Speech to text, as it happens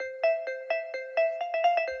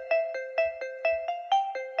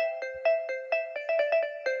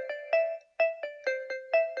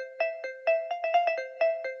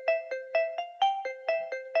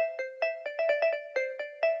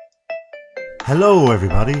Hello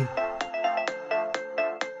everybody,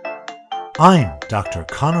 I'm Dr.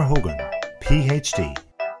 Conor Hogan Ph.D.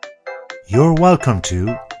 You're welcome to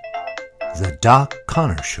The Doc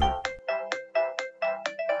Conor Show.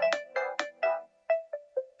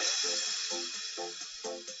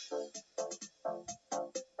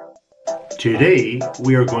 Today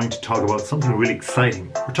we are going to talk about something really exciting.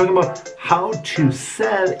 We're talking about how to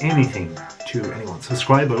sell anything to anyone.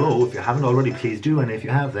 Subscribe below if you haven't already, please do, and if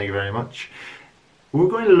you have, thank you very much. We're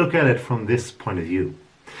going to look at it from this point of view.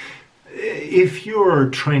 If you're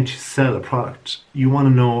trying to sell a product, you want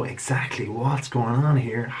to know exactly what's going on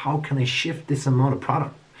here. How can I shift this amount of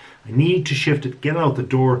product? I need to shift it, get it out the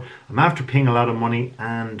door. I'm after paying a lot of money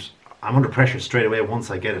and I'm under pressure straight away once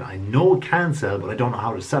I get it. I know it can sell, but I don't know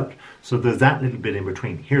how to sell it. So there's that little bit in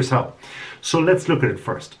between. Here's how. So let's look at it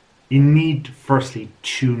first. You need firstly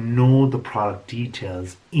to know the product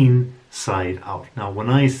details inside out. Now, when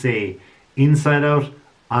I say inside out,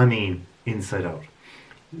 I mean inside out.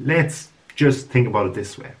 Let's just think about it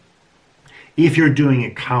this way. If you're doing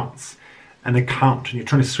an account, and you're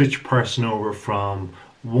trying to switch a person over from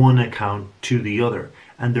one account to the other,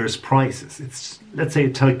 and there's prices, it's, let's say, a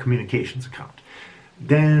telecommunications account,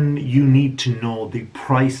 then you need to know the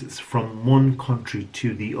prices from one country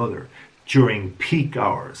to the other during peak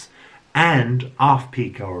hours and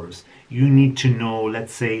off-peak hours. You need to know,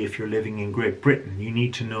 let's say, if you're living in Great Britain, you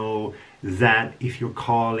need to know that if you're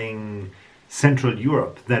calling Central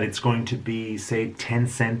Europe, that it's going to be, say, 10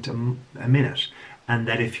 cents a minute, and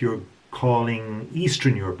that if you're calling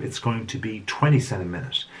Eastern Europe, it's going to be 20 cents a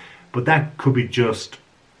minute. But that could be just,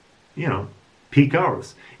 peak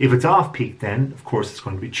hours. If it's off peak, then of course it's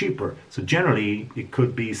going to be cheaper. So generally it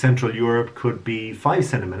could be Central Europe could be 5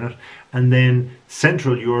 cents a minute, and then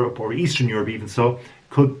Central Europe or Eastern Europe even so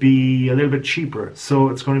could be a little bit cheaper. So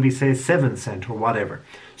it's going to be, say, 7 cents or whatever.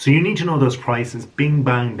 So you need to know those prices, bing,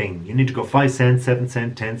 bang, bing. You need to go 5 cents, 7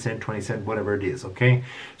 cents, 10 cents, 20 cents, whatever it is, okay?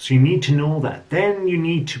 So you need to know that. Then you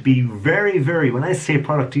need to be very, very, when I say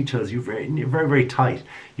product details, you're very, very tight.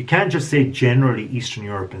 You can't just say generally Eastern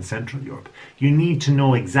Europe and Central Europe. You need to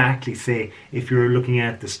know exactly, say, if you're looking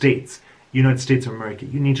at the States, United States of America,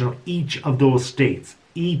 you need to know each of those states,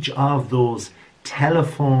 each of those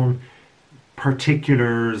telephone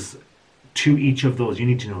particulars to each of those. You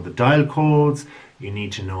need to know the dial codes. You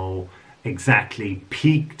need to know exactly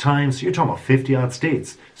peak times. So you're talking about 50 odd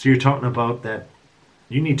states. So you're talking about that.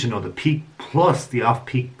 You need to know the peak plus the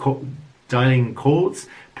off-peak dialing codes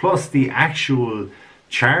plus the actual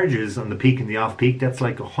charges on the peak and the off-peak. That's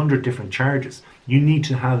like 100 different charges. You need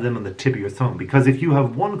to have them on the tip of your thumb, because if you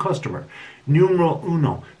have one customer, numero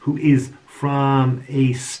uno, who is from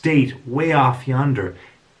a state way off yonder,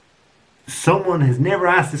 someone has never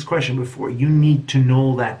asked this question before, you need to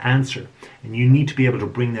know that answer, and you need to be able to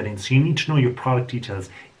bring that in. So you need to know your product details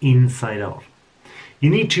inside out. You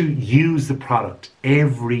need to use the product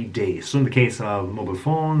every day. So in the case of mobile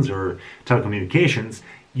phones or telecommunications,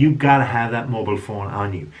 you got to have that mobile phone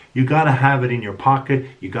on you. You got to have it in your pocket.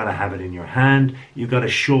 You got to have it in your hand. You got to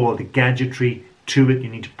show all the gadgetry to it. You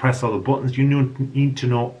need to press all the buttons. You need to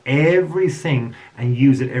know everything and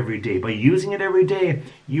use it every day. By using it every day,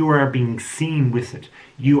 you are being seen with it.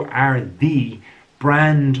 You are the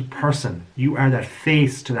brand person. You are that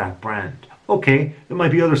face to that brand. Okay, there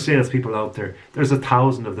might be other salespeople out there. There's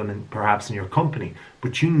 1,000 of them perhaps in your company,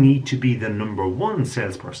 but you need to be the number one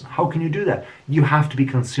salesperson. How can you do that? You have to be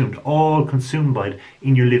consumed, all consumed by it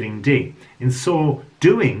in your living day. In so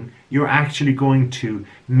doing, you're actually going to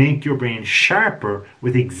make your brain sharper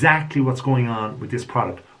with exactly what's going on with this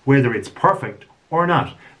product, whether it's perfect or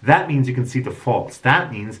not. That means you can see the faults.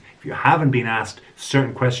 That means if you haven't been asked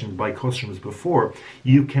certain questions by customers before,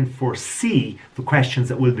 you can foresee the questions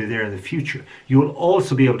that will be there in the future. You will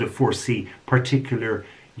also be able to foresee particular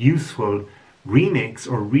useful remakes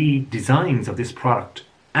or redesigns of this product.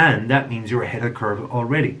 And that means you're ahead of the curve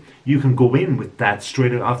already. You can go in with that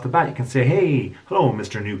straight off the bat. You can say, hey, hello,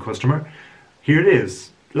 Mr. New Customer. Here it is.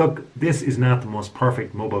 Look, this is not the most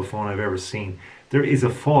perfect mobile phone I've ever seen. There is a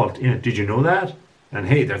fault in it. Did you know that? And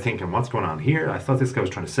hey, they're thinking, what's going on here? I thought this guy was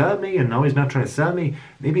trying to sell me, and now he's not trying to sell me.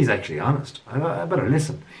 Maybe he's actually honest. I better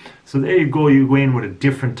listen. So there you go. You go in with a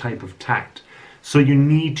different type of tact. So you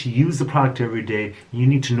need to use the product every day. You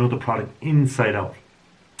need to know the product inside out.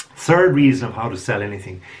 Third reason of how to sell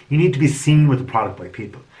anything, you need to be seen with the product by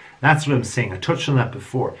people. That's what I'm saying. I touched on that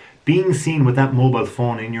before. Being seen with that mobile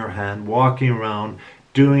phone in your hand, walking around,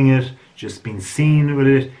 doing it, just being seen with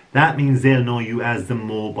it, that means they'll know you as the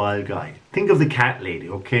mobile guy. Think of the cat lady,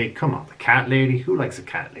 okay? Come on, the cat lady. Who likes a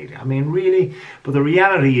cat lady? I mean, really? But the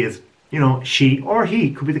reality is, You know, she or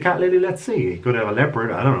he could be the cat lady, let's see. He could have a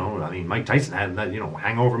leopard, I don't know. I mean, Mike Tyson had that,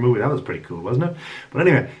 hangover movie. That was pretty cool, wasn't it? But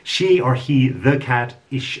anyway, she or he, the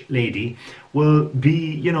cat-ish lady, will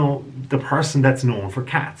be, the person that's known for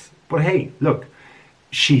cats. But hey, look,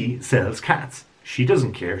 she sells cats. She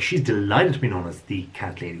doesn't care. She's delighted to be known as the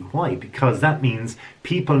cat lady. Why? Because that means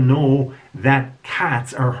people know that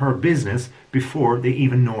cats are her business before they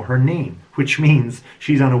even know her name, which means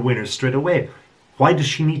she's on a winner straight away. Why does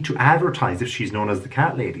she need to advertise if she's known as the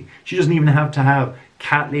cat lady? She doesn't even have to have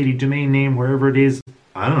cat lady domain name wherever it is.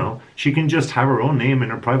 I don't know. She can just have her own name in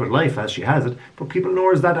her private life as she has it. But people know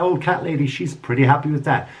her as that old cat lady. She's pretty happy with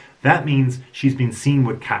that. That means she's been seen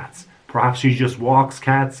with cats. Perhaps she just walks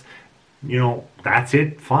cats. That's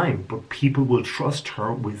it, fine. But people will trust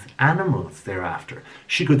her with animals thereafter.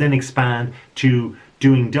 She could then expand to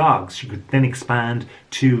doing dogs. She could then expand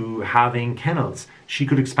to having kennels. She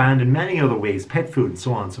could expand in many other ways, pet food and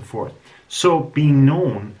so on and so forth. So being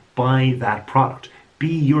known by that product. Be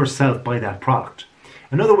yourself by that product.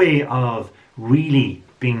 Another way of really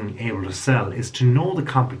being able to sell is to know the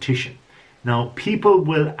competition. Now, people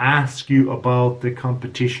will ask you about the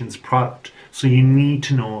competition's product. So you need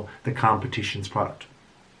to know the competition's product.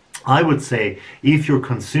 I would say if you're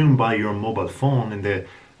consumed by your mobile phone, in the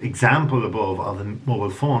example above of the mobile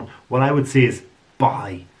phone, what I would say is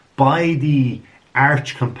buy the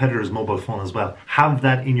arch competitor's mobile phone as well. Have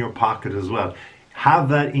that in your pocket as well. Have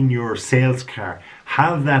that in your sales car.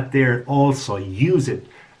 Have that there also. Use it.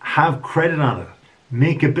 Have credit on it.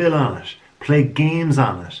 Make a bill on it. Play games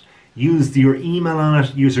on it. Use your email on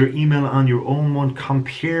it. Use your email on your own one.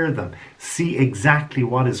 Compare them. See exactly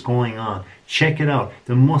what is going on. Check it out.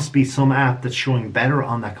 There must be some app that's showing better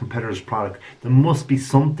on that competitor's product. There must be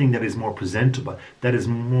something that is more presentable, that is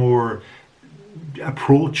more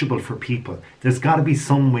approachable for people. There's got to be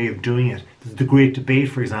some way of doing it. There's the great debate,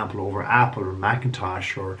 for example, over Apple or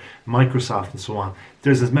Macintosh or Microsoft and so on.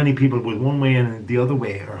 There's as many people with one way and the other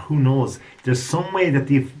way, or who knows. There's some way that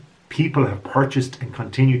the people have purchased and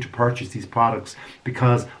continue to purchase these products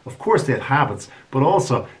because, of course, they have habits, but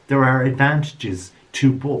also there are advantages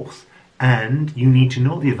to both. And you need to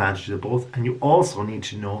know the advantages of both, and you also need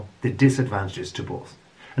to know the disadvantages to both.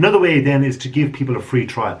 Another way then is to give people a free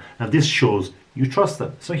trial. Now this shows you trust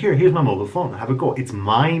them. So here's my mobile phone. Have a go. It's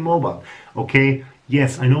my mobile. Okay.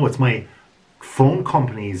 Yes, I know it's my phone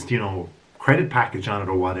company's, credit package on it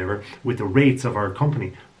or whatever with the rates of our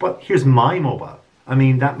company. But here's my mobile. I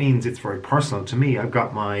mean, that means it's very personal to me. I've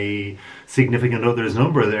got my significant other's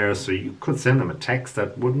number there, so you could send them a text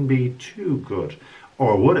that wouldn't be too good.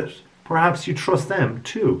 Or would it? Perhaps you trust them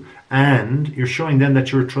too. And you're showing them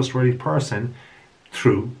that you're a trustworthy person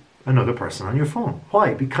through another person on your phone.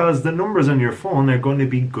 Why? Because the numbers on your phone are going to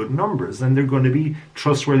be good numbers and they're going to be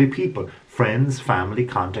trustworthy people, friends, family,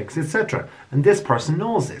 contacts, etc. And this person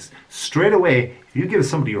knows this. Straight away, if you give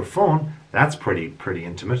somebody your phone, that's pretty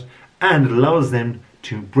intimate, and it allows them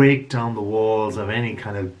to break down the walls of any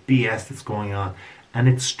kind of BS that's going on, and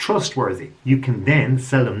it's trustworthy. You can then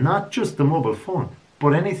sell them not just the mobile phone,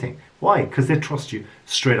 but anything. Why? Because they trust you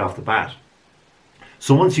straight off the bat.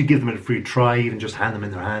 So once you give them a free try, even just hand them in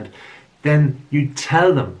their hand, then you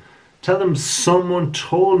tell them someone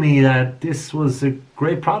told me that this was a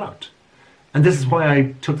great product. And this is why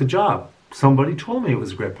I took the job. Somebody told me it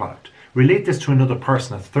was a great product. Relate this to another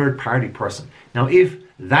person, a third party person. Now if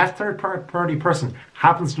that third party person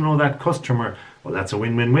happens to know that customer, well, that's a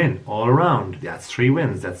win-win-win all around. That's 3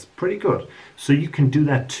 wins. That's pretty good. So you can do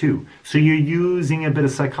that too. So you're using a bit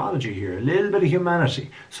of psychology here, a little bit of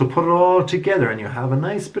humanity. So put it all together and you have a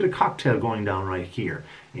nice bit of cocktail going down right here.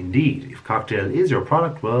 Indeed, if cocktail is your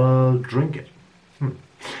product, well, drink it.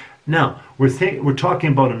 Now, we're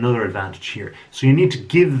talking about another advantage here. So you need to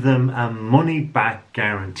give them a money-back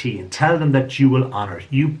guarantee and tell them that you will honor it.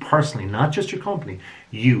 You personally, not just your company.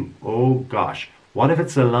 You, oh gosh. What if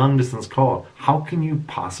it's a long distance call? How can you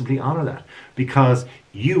possibly honor that? Because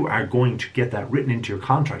you are going to get that written into your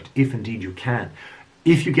contract, if indeed you can.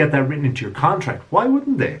 If you get that written into your contract, why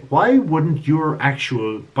wouldn't they? Why wouldn't your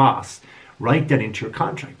actual boss write that into your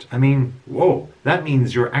contract? I mean, whoa, that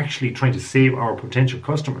means you're actually trying to save our potential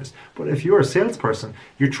customers. But if you're a salesperson,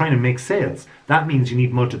 you're trying to make sales. That means you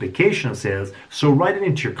need multiplication of sales. So write it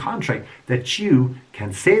into your contract that you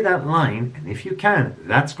can say that line, and if you can,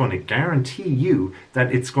 that's going to guarantee you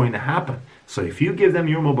that it's going to happen. So if you give them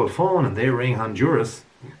your mobile phone and they ring Honduras,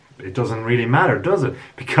 it doesn't really matter, does it?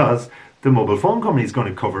 Because the mobile phone company is going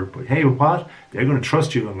to cover it, but hey, what? They're going to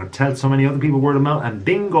trust you. I'm going to tell so many other people word of mouth, and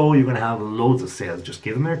bingo, you're going to have loads of sales. Just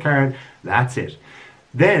give them their card. That's it.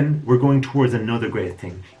 Then we're going towards another great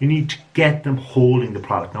thing. You need to get them holding the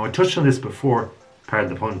product. Now, I touched on this before.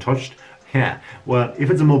 pardon the pun, touched. Yeah, well, if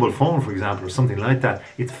it's a mobile phone, for example, or something like that,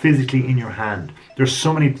 it's physically in your hand. There's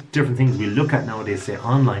so many different things we look at nowadays, say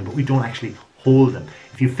online, but we don't actually hold them.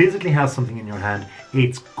 If you physically have something in your hand,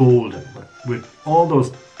 it's golden. But with all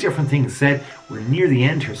those different things said, we're near the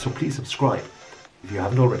end here, so please subscribe if you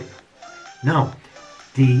haven't already. Now,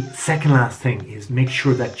 the second last thing is make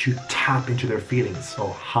sure that you tap into their feelings. So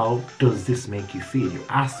how does this make you feel? You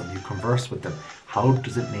ask them, you converse with them. How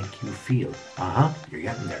does it make you feel? You're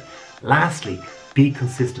getting there. Lastly, be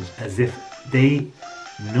consistent, as if they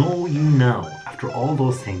know you now. After all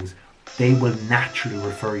those things, they will naturally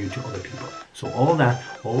refer you to other people. So all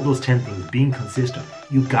those 10 things, being consistent,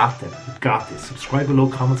 you got them. You got this. Subscribe below,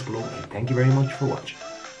 comments below, and thank you very much for watching.